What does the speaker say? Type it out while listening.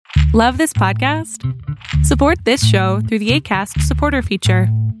Love this podcast? Support this show through the Acast supporter feature.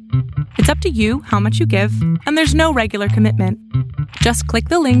 It's up to you how much you give, and there's no regular commitment. Just click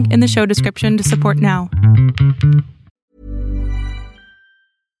the link in the show description to support now.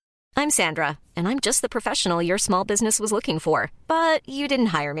 I'm Sandra, and I'm just the professional your small business was looking for. But you didn't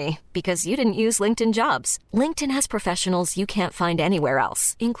hire me because you didn't use LinkedIn Jobs. LinkedIn has professionals you can't find anywhere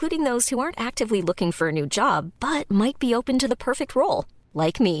else, including those who aren't actively looking for a new job, but might be open to the perfect role,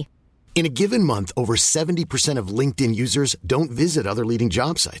 like me. In a given month, over 70% of LinkedIn users don't visit other leading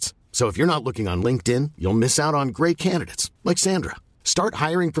job sites. So if you're not looking on LinkedIn, you'll miss out on great candidates like Sandra. Start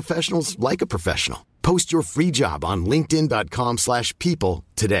hiring professionals like a professional. Post your free job on linkedin.com/people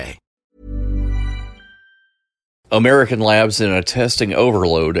today. American Labs in a testing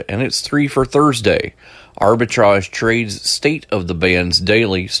overload, and it's 3 for Thursday. Arbitrage Trade's State of the Bands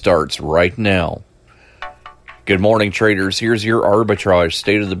Daily starts right now. Good morning, traders. Here's your Arbitrage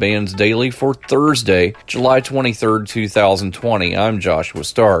State of the Bands Daily for Thursday, July 23rd, 2020. I'm Joshua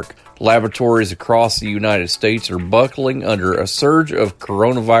Stark. Laboratories across the United States are buckling under a surge of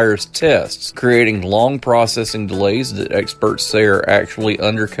coronavirus tests, creating long processing delays that experts say are actually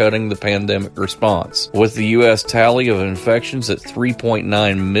undercutting the pandemic response. With the U.S. tally of infections at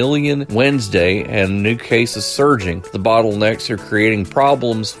 3.9 million Wednesday and new cases surging, the bottlenecks are creating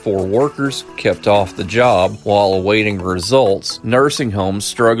problems for workers kept off the job while awaiting results, nursing homes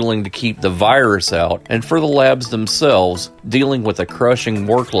struggling to keep the virus out, and for the labs themselves dealing with a crushing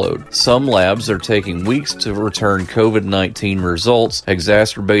workload. Some labs are taking weeks to return COVID-19 results,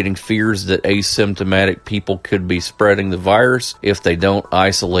 exacerbating fears that asymptomatic people could be spreading the virus if they don't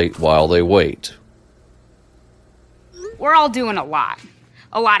isolate while they wait. We're all doing a lot.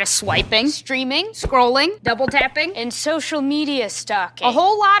 A lot of swiping, streaming, scrolling, double tapping, and social media stalking. A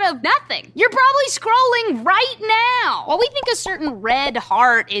whole lot of nothing. You're probably scrolling right now. While we think a certain red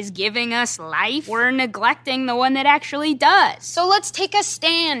heart is giving us life, we're neglecting the one that actually does. So let's take a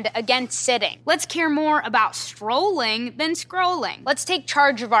stand against sitting. Let's care more about strolling than scrolling. Let's take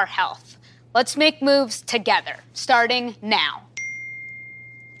charge of our health. Let's make moves together, starting now.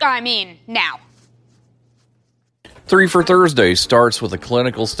 Now. 3 for Thursday starts with a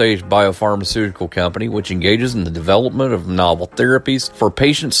clinical stage biopharmaceutical company which engages in the development of novel therapies for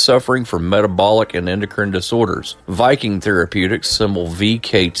patients suffering from metabolic and endocrine disorders. Viking Therapeutics, symbol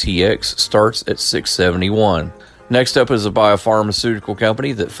VKTX, starts at $6.71. Next up is a biopharmaceutical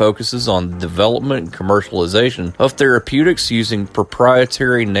company that focuses on the development and commercialization of therapeutics using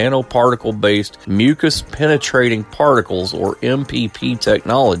proprietary nanoparticle-based mucus-penetrating particles, or MPP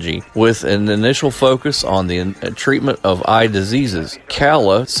technology, with an initial focus on the treatment of eye diseases.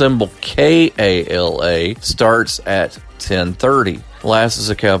 Kala, symbol KALA, starts at 10:30. Last is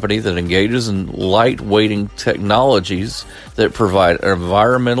a company that engages in light-weighting technologies that provide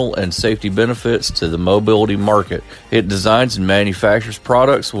environmental and safety benefits to the mobility market. It designs and manufactures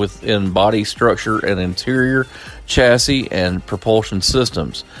products within body structure and interior, chassis, and propulsion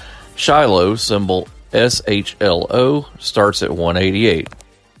systems. Shiloh, symbol SHLO, starts at 188.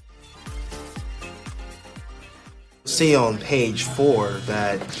 See on page 4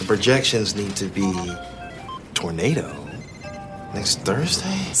 that the projections need to be tornado. Next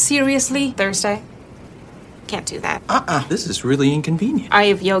Thursday? Seriously? Thursday? Can't do that. This is really inconvenient. I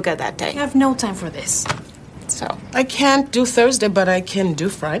have yoga that day. I have no time for this. So. I can't do Thursday, but I can do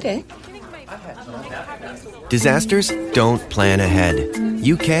Friday. Disasters don't plan ahead.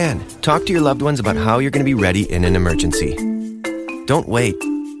 You can. Talk to your loved ones about how you're going to be ready in an emergency. Don't wait.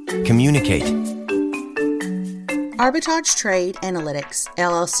 Communicate. Arbitrage Trade Analytics,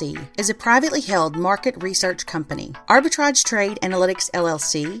 LLC, is a privately held market research company. Arbitrage Trade Analytics,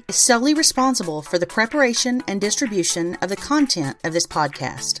 LLC, is solely responsible for the preparation and distribution of the content of this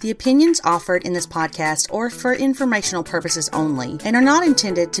podcast. The opinions offered in this podcast are for informational purposes only and are not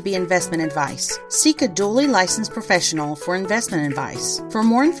intended to be investment advice. Seek a duly licensed professional for investment advice. For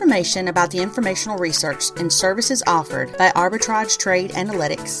more information about the informational research and services offered by Arbitrage Trade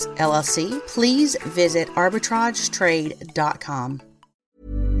Analytics, LLC, please visit arbitragetrade.com.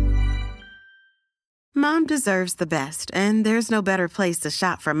 Mom deserves the best, and there's no better place to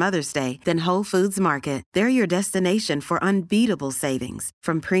shop for Mother's Day than Whole Foods Market. They're your destination for unbeatable savings,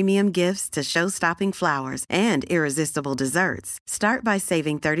 from premium gifts to show-stopping flowers and irresistible desserts. Start by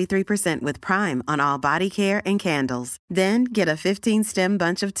saving 33% with Prime on all body care and candles. Then get a 15-stem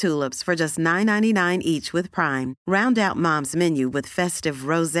bunch of tulips for just $9.99 each with Prime. Round out Mom's menu with festive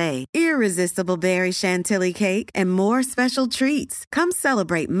rosé, irresistible berry chantilly cake, and more special treats. Come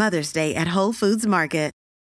celebrate Mother's Day at Whole Foods Market.